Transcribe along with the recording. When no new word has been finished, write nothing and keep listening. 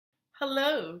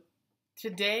Hello!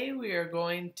 Today we are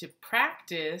going to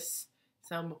practice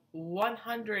some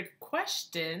 100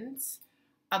 questions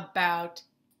about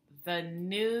the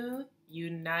new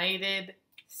United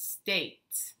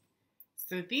States.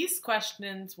 So these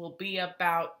questions will be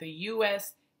about the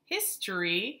U.S.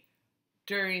 history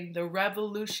during the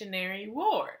Revolutionary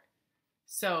War,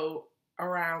 so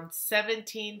around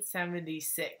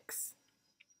 1776.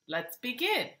 Let's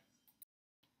begin.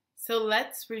 So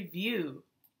let's review.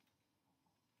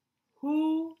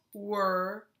 Who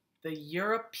were the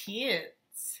Europeans?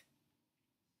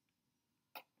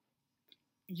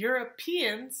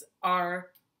 Europeans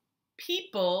are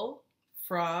people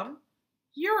from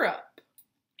Europe.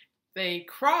 They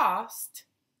crossed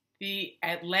the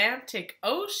Atlantic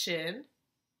Ocean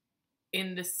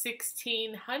in the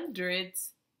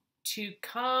 1600s to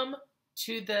come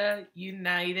to the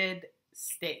United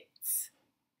States.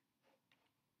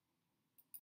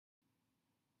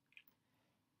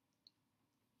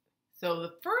 So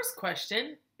the first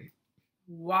question,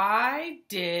 why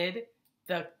did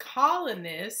the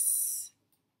colonists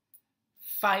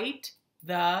fight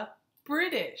the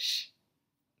British?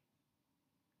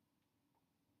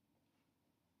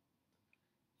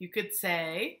 You could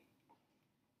say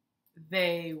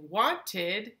they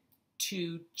wanted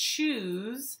to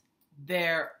choose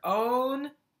their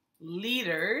own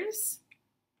leaders,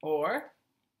 or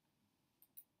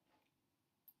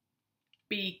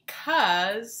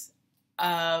because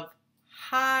of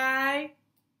high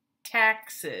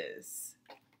taxes.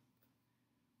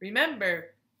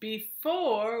 Remember,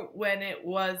 before, when it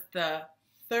was the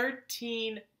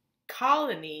 13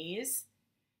 colonies,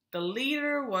 the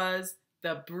leader was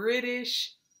the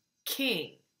British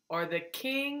king, or the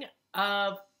King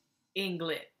of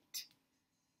England.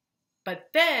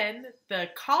 But then the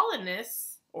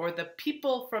colonists, or the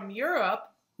people from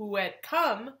Europe who had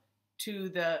come to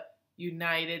the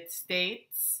United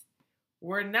States,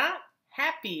 were not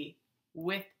happy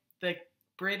with the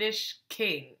British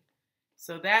king.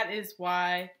 So that is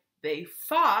why they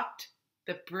fought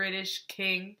the British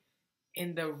king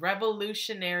in the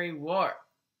Revolutionary War.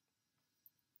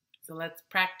 So let's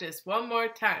practice one more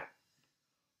time.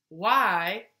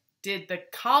 Why did the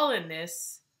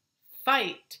colonists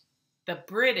fight the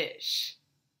British?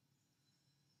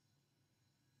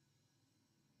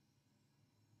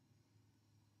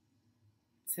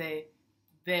 Say,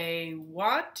 they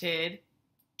wanted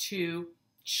to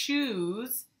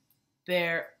choose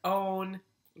their own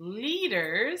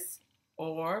leaders,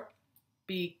 or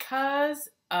because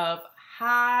of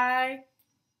high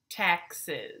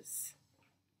taxes.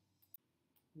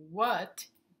 What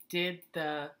did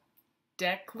the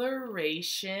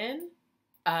Declaration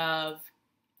of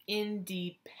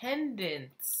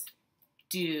Independence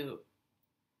do?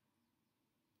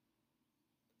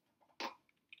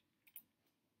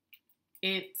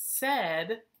 It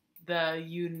said the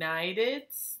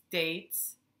United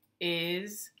States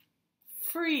is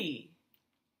free.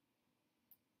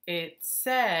 It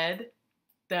said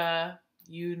the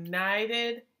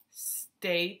United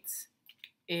States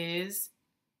is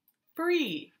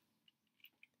free.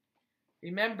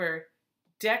 Remember,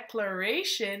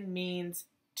 declaration means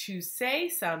to say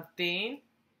something,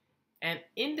 and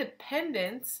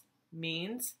independence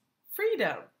means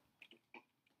freedom.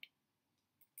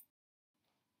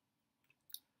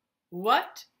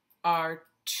 What are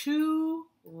two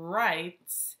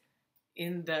rights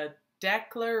in the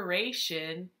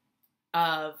Declaration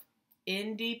of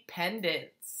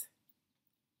Independence?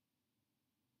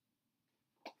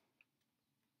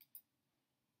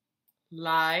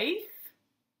 Life,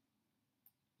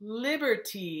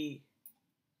 liberty.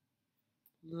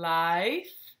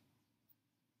 Life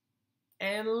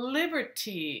and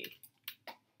liberty.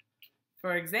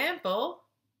 For example,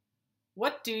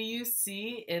 what do you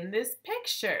see in this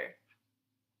picture?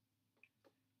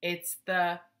 It's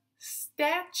the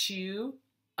Statue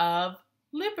of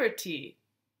Liberty.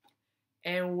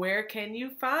 And where can you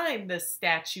find the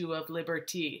Statue of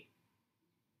Liberty?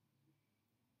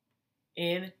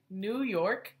 In New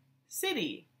York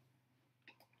City.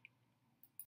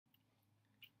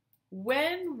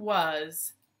 When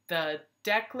was the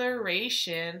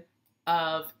Declaration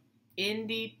of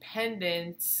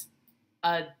Independence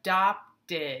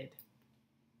adopted?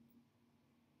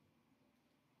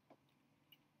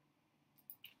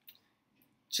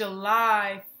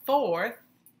 July 4th,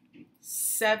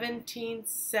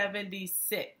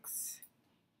 1776.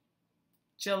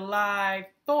 July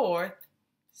 4th,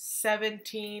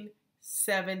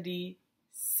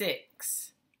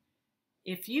 1776.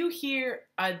 If you hear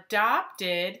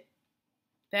adopted,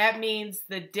 that means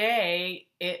the day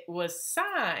it was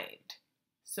signed.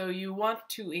 So you want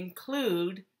to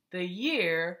include the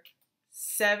year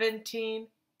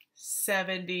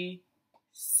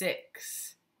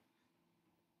 1776.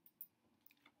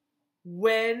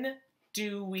 When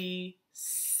do we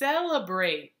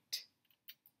celebrate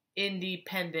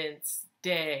Independence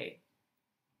Day?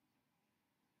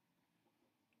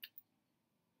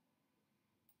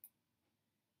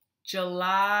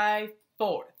 July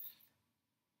 4th.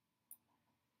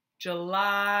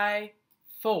 July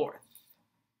 4th.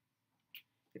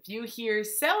 If you hear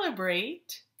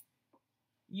celebrate,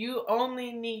 you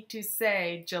only need to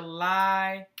say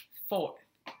July 4th.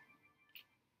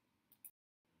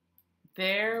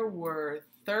 There were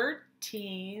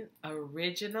 13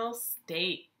 original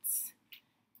states.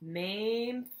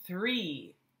 Name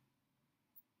 3.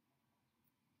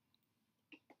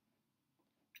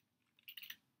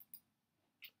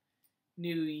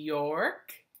 New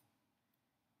York,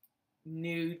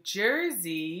 New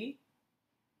Jersey,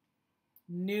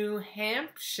 New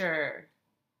Hampshire.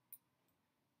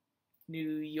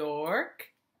 New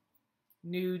York,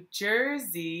 New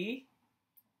Jersey,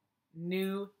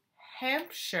 New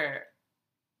Hampshire.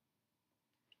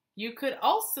 You could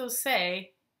also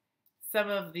say some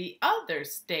of the other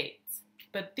states,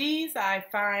 but these I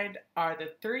find are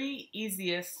the 3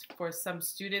 easiest for some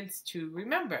students to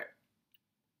remember.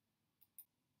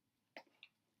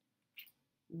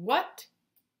 What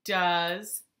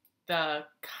does the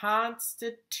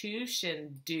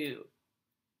Constitution do?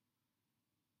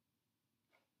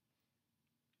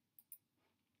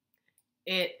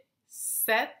 It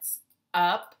sets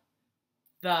up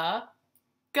the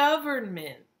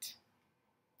government.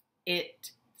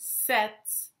 It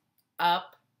sets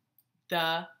up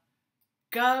the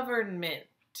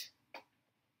government.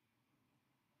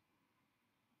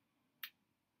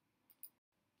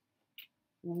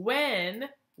 When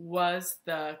was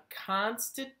the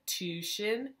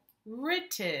Constitution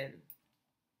written?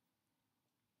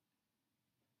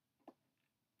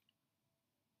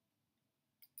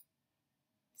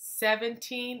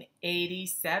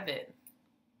 (1787).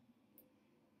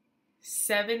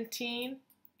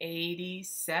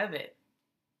 1787.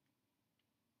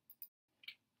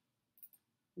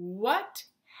 What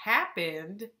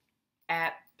happened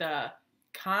at the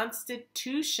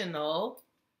Constitutional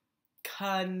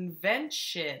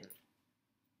Convention?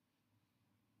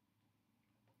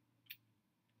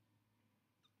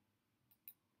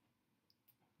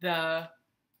 The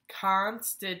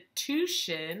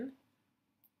Constitution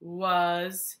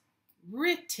was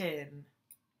written.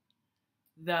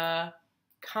 The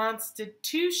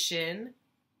Constitution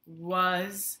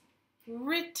was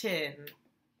written.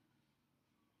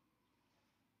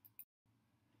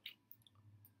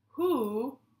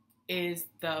 Who is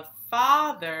the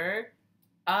father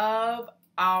of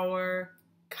our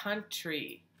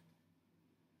country?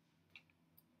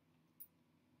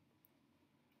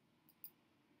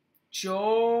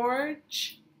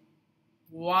 George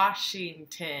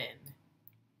Washington.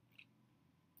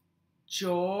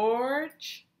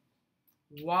 George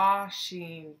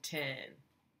Washington.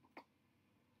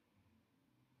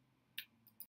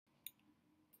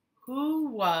 Who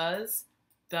was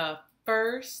the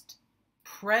first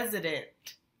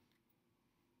president?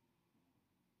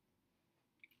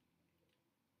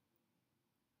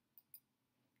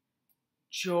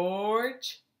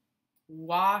 George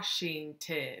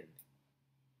Washington.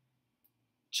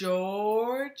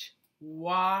 George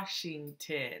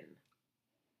Washington.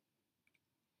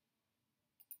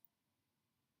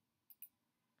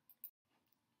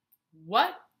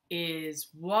 What is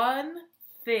one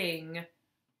thing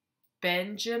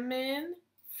Benjamin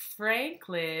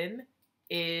Franklin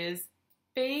is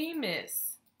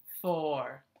famous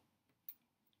for?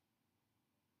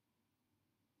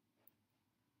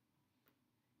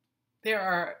 There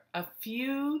are a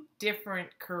few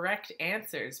different correct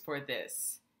answers for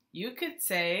this. You could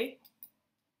say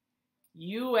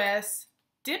U.S.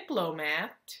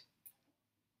 diplomat,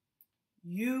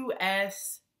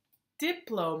 U.S.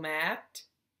 diplomat,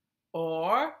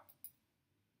 or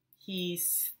he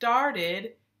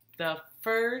started the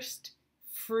first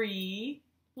free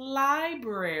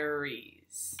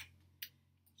libraries.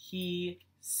 He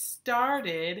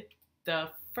started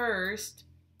the first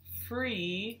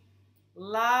free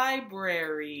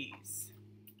libraries.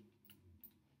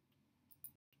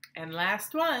 And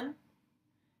last one,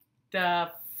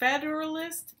 the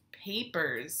Federalist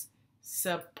Papers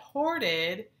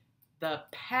supported the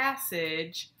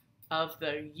passage of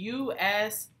the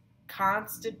U.S.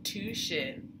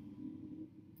 Constitution.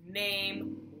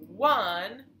 Name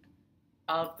one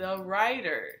of the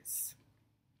writers.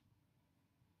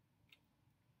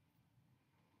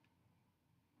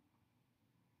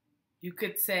 You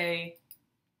could say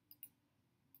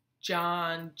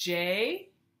John Jay,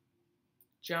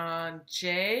 John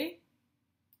Jay,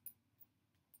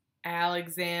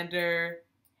 Alexander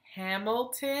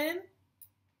Hamilton,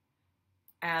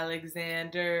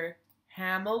 Alexander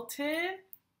Hamilton.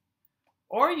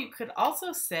 Or you could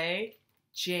also say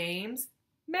James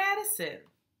Madison.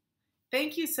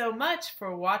 Thank you so much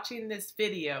for watching this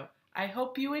video. I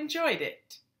hope you enjoyed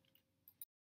it.